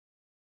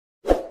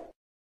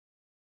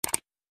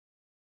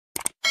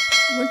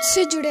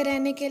मुझसे जुड़े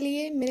रहने के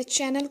लिए मेरे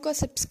चैनल को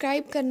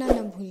सब्सक्राइब करना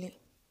न भूलें।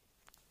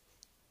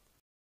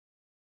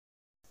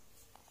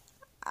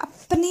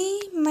 अपनी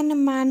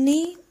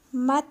मनमानी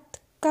मत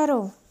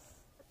करो।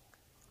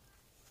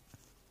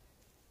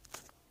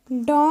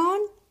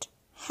 Don't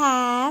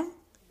have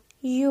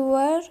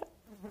your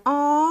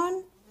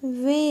own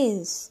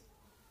ways.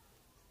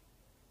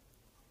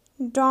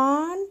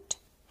 Don't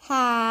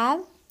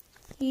have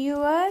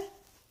your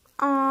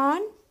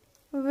own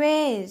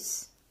ways.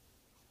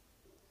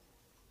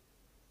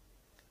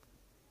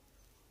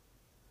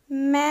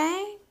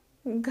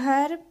 मैं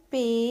घर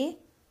पे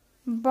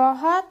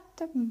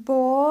बहुत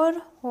बोर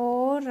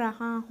हो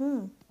रहा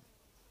हूँ।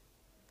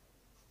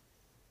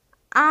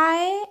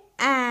 I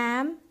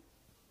am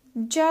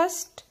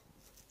just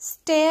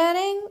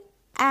staring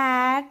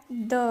at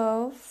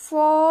the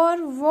four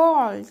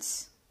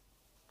walls.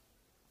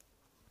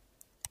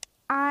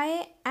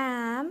 I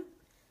am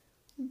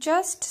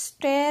just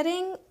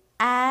staring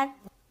at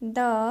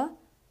the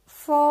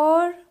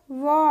four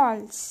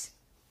walls.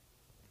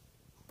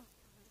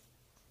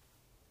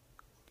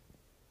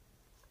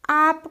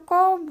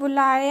 आपको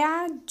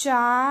बुलाया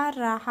जा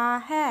रहा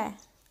है।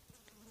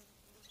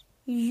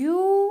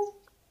 You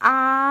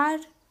are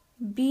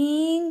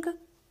being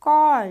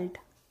called.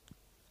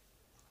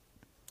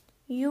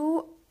 You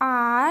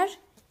are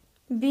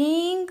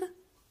being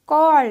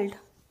called.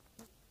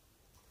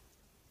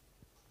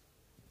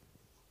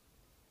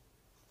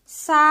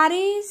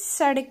 सारी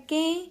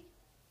सड़कें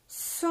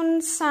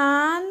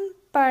सुनसान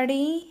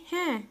पड़ी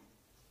हैं।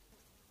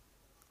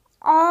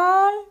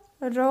 All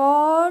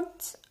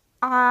roads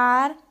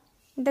are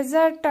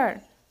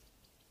deserted.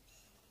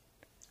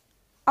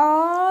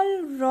 All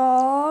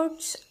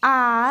roads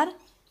are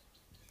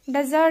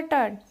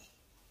deserted.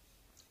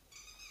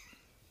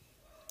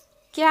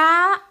 क्या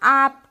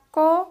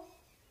आपको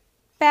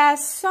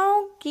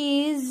पैसों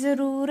की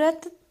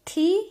ज़रूरत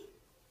थी?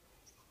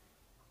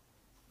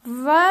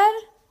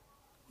 Were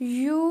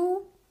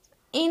you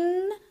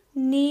in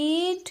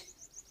need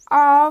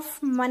of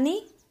money?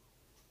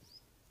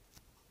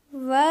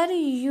 Were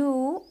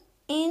you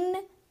in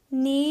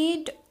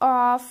need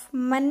of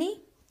money?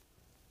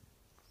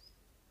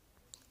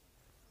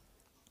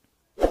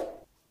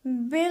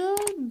 Bill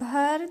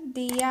भर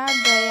दिया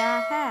गया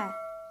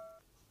है।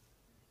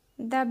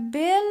 The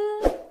bill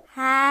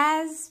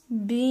has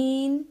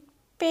been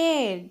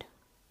paid.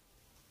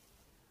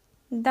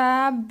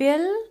 The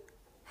bill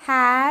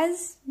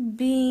has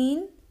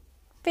been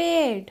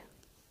paid.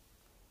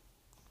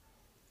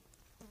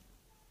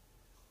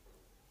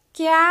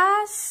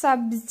 क्या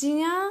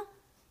सब्जियां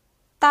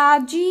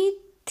ताजी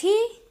थी?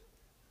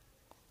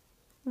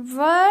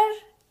 Were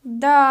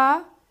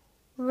the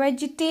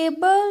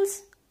vegetables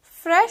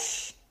fresh?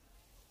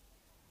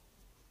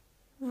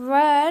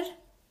 Were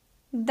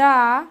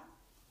the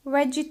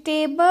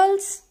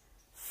vegetables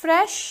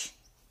fresh?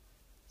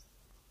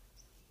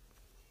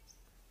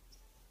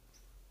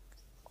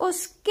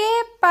 उसके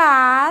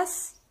पास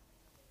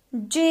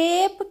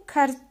जेब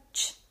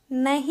खर्च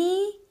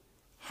नहीं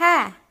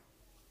है।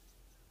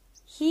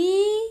 He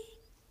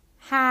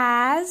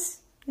has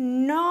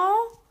no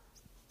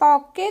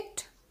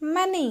pocket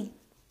money.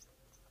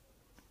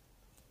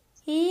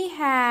 He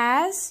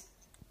has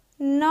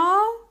no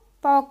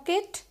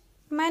pocket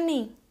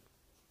money.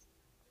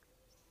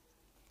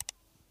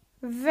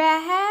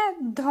 वह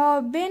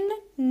धोबिन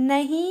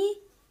नहीं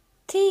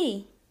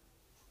थी।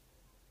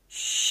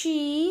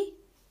 She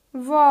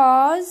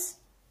was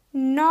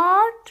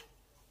not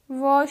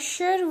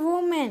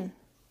washerwoman.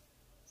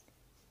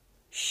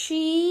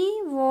 She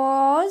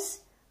was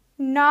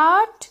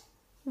not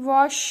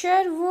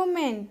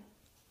washerwoman.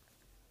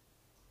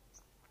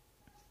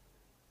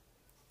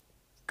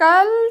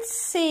 कल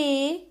से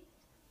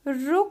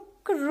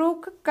रुक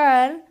रुक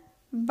कर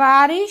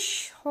बारिश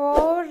हो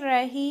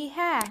रही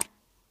है।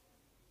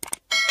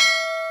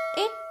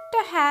 It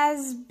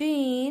has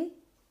been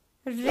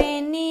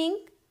raining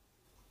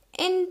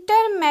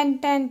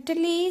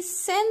intermittently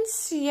since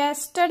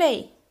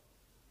yesterday.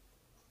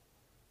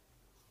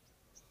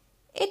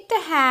 It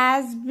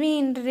has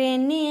been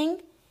raining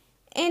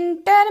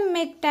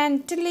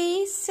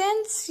intermittently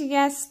since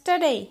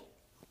yesterday.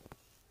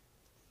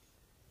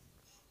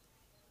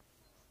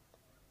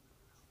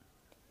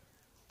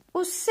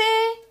 उसे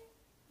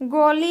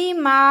गोली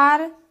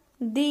मार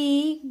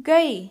दी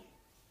गई।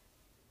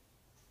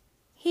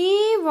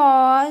 He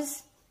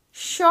was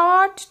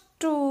shot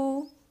to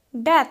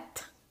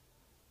death.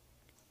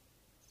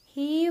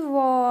 He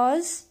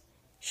was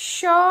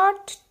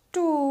shot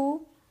to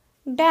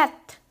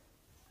death.